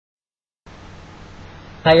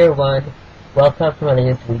Hi everyone, welcome to my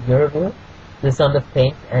latest video review. This is on the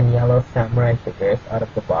pink and yellow samurai figures out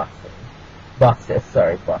of the boxing.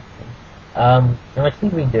 I'm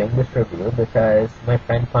actually redoing this review because my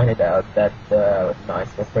friend pointed out that the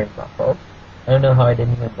noise was very muffled. I don't know how I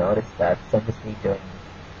didn't even notice that, so I'm just redoing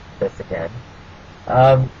this again.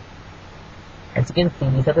 Um, as you can see,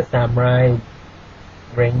 these are the samurai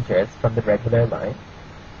rangers from the regular line.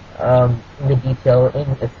 The detailing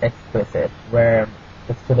is exquisite, where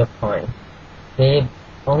it's to the point. They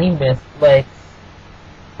only missed like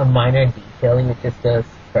a minor detailing, which is the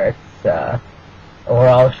skirt's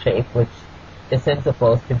overall shape, which isn't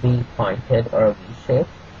supposed to be pointed or V-shaped.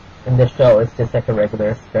 In the show, it's just like a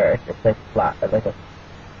regular skirt. It's like flat, like a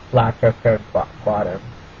flatter curved bottom.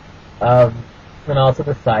 Um, and also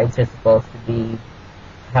the sides are supposed to be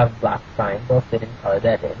have black triangles. They didn't color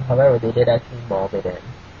that in. However, they did actually mold it in.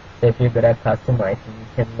 So if you're good at customizing, you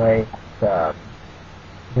can like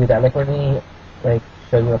do that. Like let me like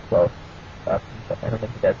show you a close up. I don't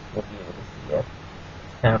think you guys will be able to see it.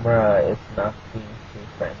 Camera is not being too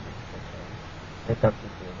friendly when it comes to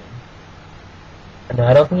zooming. And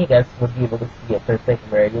I don't think you guys would be able to see it. So it's like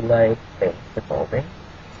very like faint the molding.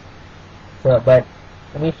 So, but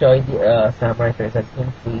let me show you the samurai figures. As you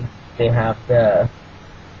can see, they have the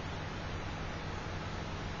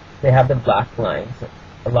black lines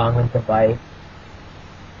along with the white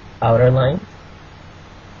outer lines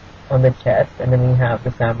on the chest, and then we have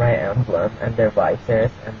the samurai emblem and their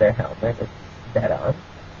visors and their helmet is dead on.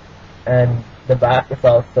 And the back is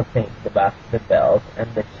also pink, the back of the belt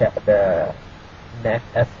and the neck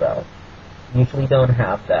as well. Usually don't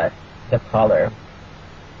have that, the collar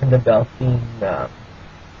and the belt being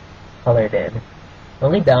colored in. The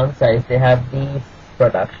only downside is they have these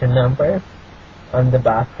production numbers on the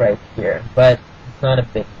back right here, but it's not a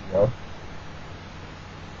big deal.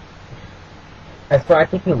 As for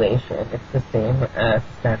articulation, it's the same as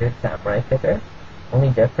standard samurai figure. Only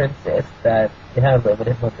difference is that they have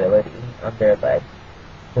limited mobility on their legs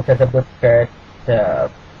because of the skirt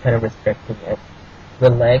kind of restricting it. The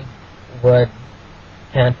leg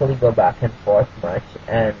can't really go back and forth much,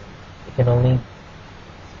 and it can only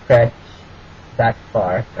stretch that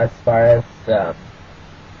far as the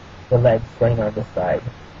legs going on the side.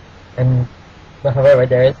 But however,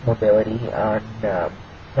 there is mobility on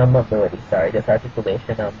not mobility, sorry, there's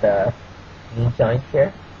articulation on the knee joint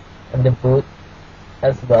here. And the boot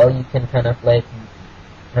as well, you can kind of move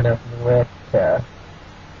it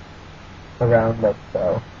around like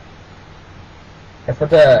so. As for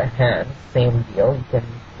the hands, same deal. You can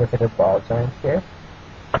look at the ball joint here.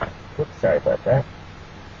 Oops, sorry about that.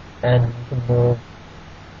 And you can move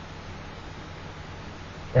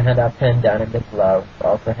the hand up and down, and the glove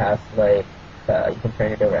also has like you can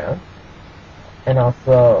turn it around. And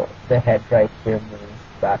also the head right here moves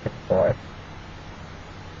back and forth.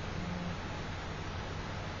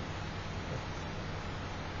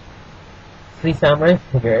 Three samurai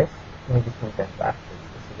figures. Let me just move them back to you so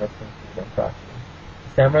you guys can see them properly.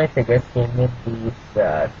 Samurai figures came with these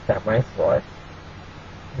samurai swords,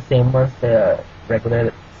 the same ones the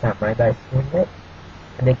regular samurai guys came with,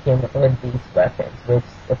 and they came with these weapons, which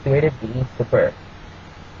appear to be super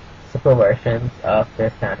versions of their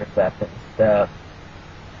standard weapons, the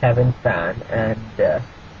Heaven Fan and the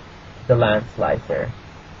Land Slicer.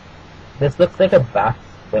 This looks like a bat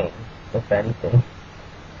swing, if anything,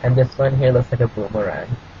 and this one here looks like a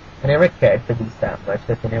boomerang. I never cared for these that much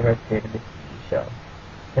because they never appeared in the TV show.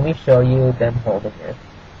 Let me show you them holding it.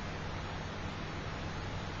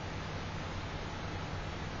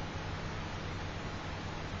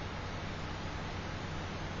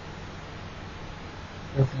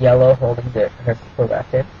 This yellow holding her super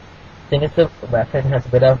weapon. The thing is, the weapon has a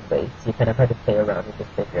bit of weight, so you kind of have to play around with the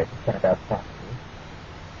figure to stand out properly.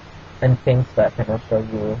 And Pink's weapon, I'll show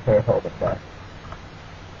you her holding that.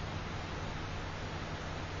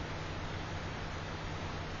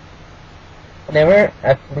 I never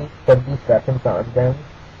actually put these weapons on them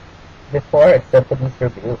before, except for the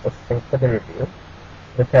review,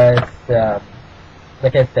 because,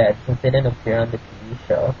 like I said, since they didn't appear on the TV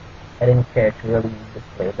show, I didn't care to really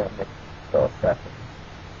display them with those weapons.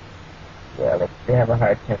 Yeah, like they have a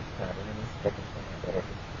hard time standing and sticking to it.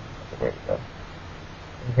 There you go.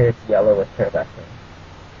 And here's yellow with her weapon.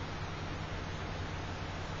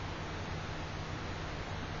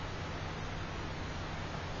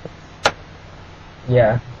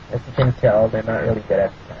 Yeah, as you can tell, they're not really good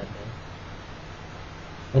at standing.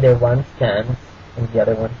 Either one stands and the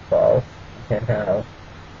other one falls. You can't have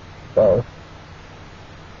both.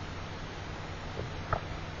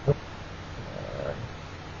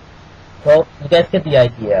 Well, you guys get the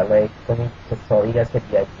idea. Like, let me just hold. You guys get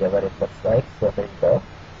the idea what it looks like. So there you go.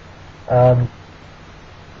 Um,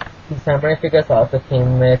 the samurai figures also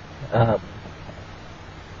came with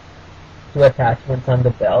two attachments on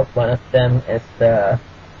the belt. One of them is the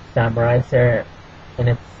samurai sword in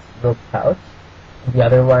its little pouch. The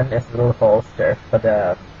other one is a little holster for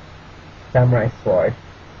the samurai sword.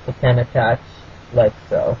 It can attach like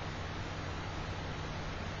so.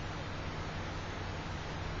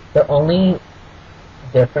 The only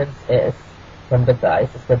difference is from the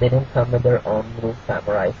guys is that they didn't come with their own little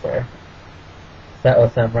samurai sword.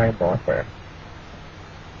 Samurai morpher.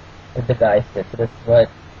 Like the guys did. So that's what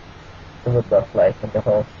it would look like in the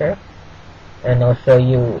holster. And I'll show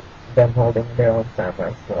you them holding their own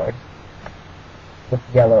samurai sword with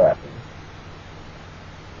yellow weapons.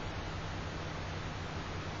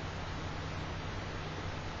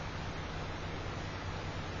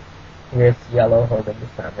 Here's yellow holding the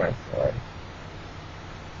samurai sword.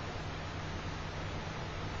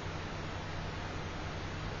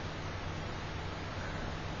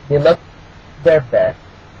 They look their best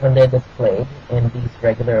when they're displayed in these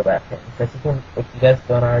regular weapons. As you can, if you guys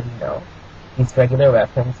don't already know, these regular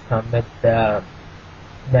weapons come with the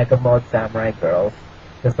Mega Mode Samurai Girls,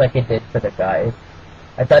 just like it did for the guys.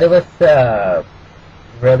 I thought it was a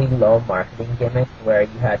really low marketing gimmick where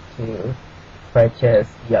you had to purchase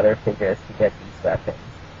the other figures to get these weapons.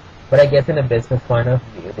 But I guess in a business point of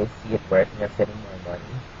view, they see it working and getting more money.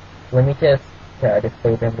 Let me just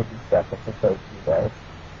display them with these weapons and show it to you guys.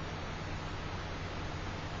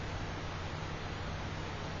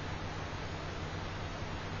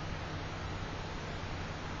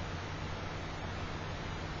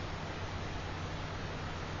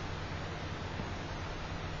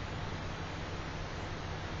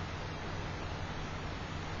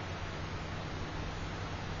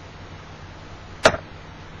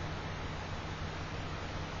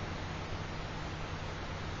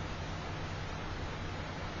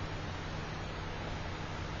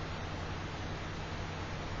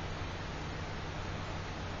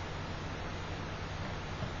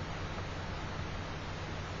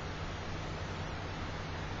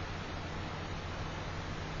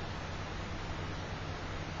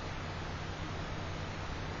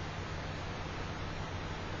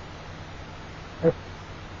 Oops,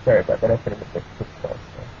 sorry about that, I put it a bit too close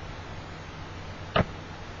there.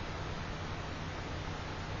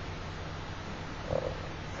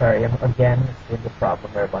 Sorry, I'm again seeing the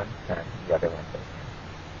problem where one can, the other one doesn't.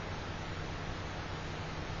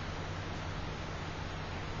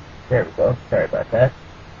 There we go, sorry about that.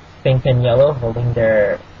 Pink and yellow holding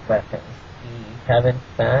their weapons. The Heaven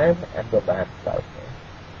Fan and the Land Sloucher.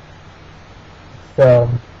 So,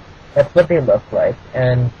 that's what they look like,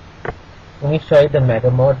 and let me show you the Mega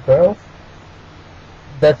Mode girls.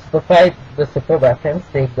 The super weapons,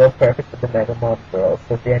 they go perfect with the Mega Mode girls,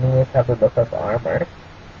 so they anyways have the look of armor.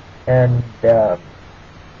 And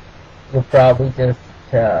you'll probably just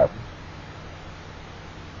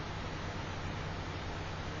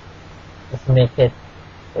make it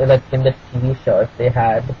like in the TV show. If they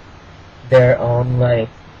had their own like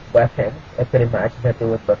weapons, I could imagine that they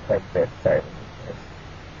would look like this. Sorry,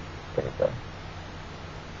 there we go.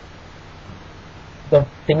 The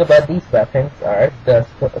thing about these weapons are the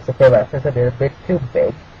super weapons are they're a bit too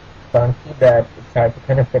big, funky, that it's hard to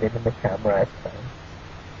kind of fit it in the camera at times.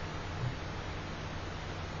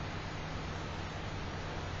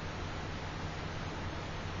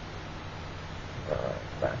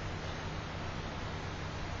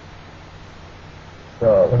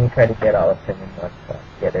 So let me try to get all of them in one shot.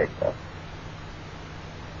 Yeah, there you go.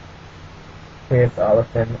 Here's all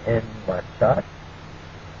of them in one shot.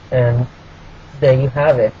 And there you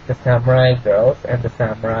have it. The samurai girls and the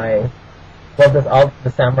samurai... Well, there's all the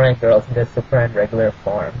samurai girls in their super and regular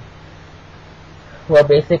form. Well,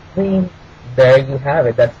 basically, there you have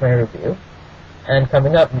it. That's my review. And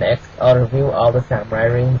coming up next, I'll review all the samurai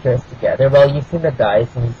rangers together. Well, you've seen the guys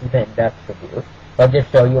and you've seen the in-depth review. I'll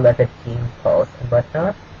just show you like a team post and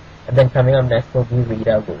whatnot. And then coming up next will be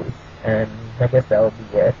Rita Luz. And I guess that will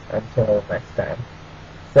be it until next time.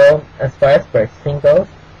 So, as far as purchasing goes,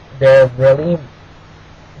 they've been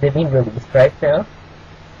released right now.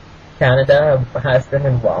 Canada has them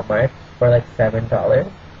in Walmart for like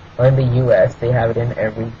 $7. Or in the US, they have it in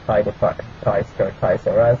every toy department, toy store, Toys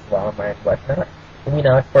R Us, Walmart, whatnot. They've been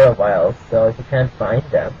out for a while, so if you can't find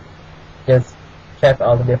them, just check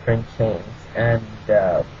all the different chains. And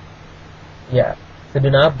yeah, so do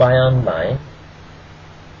not buy online.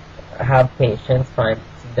 Have patience,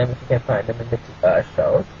 see them if you can find them in the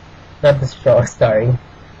shows. Not the shows, sorry,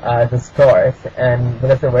 the stores. And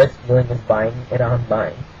because the worst feeling is buying it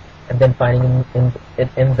online. and then finding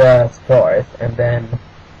in the stores, and then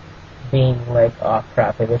being like, oh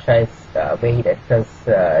crap, I wish I waited because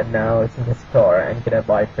now it's in the store and could have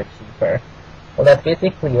bought it for cheaper. Well, that's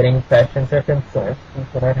basically it. Any questions or concerns, please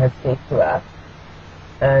do not hesitate to ask.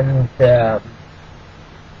 And yeah,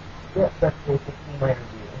 that's basically my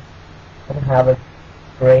review. And have a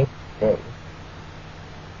great day.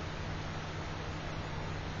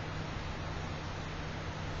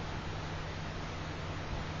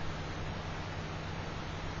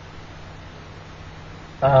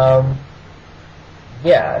 Um,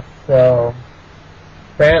 yeah, so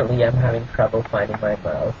apparently I'm having trouble finding my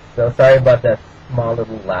mouse. So sorry about that small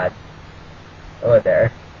little lag over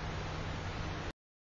there.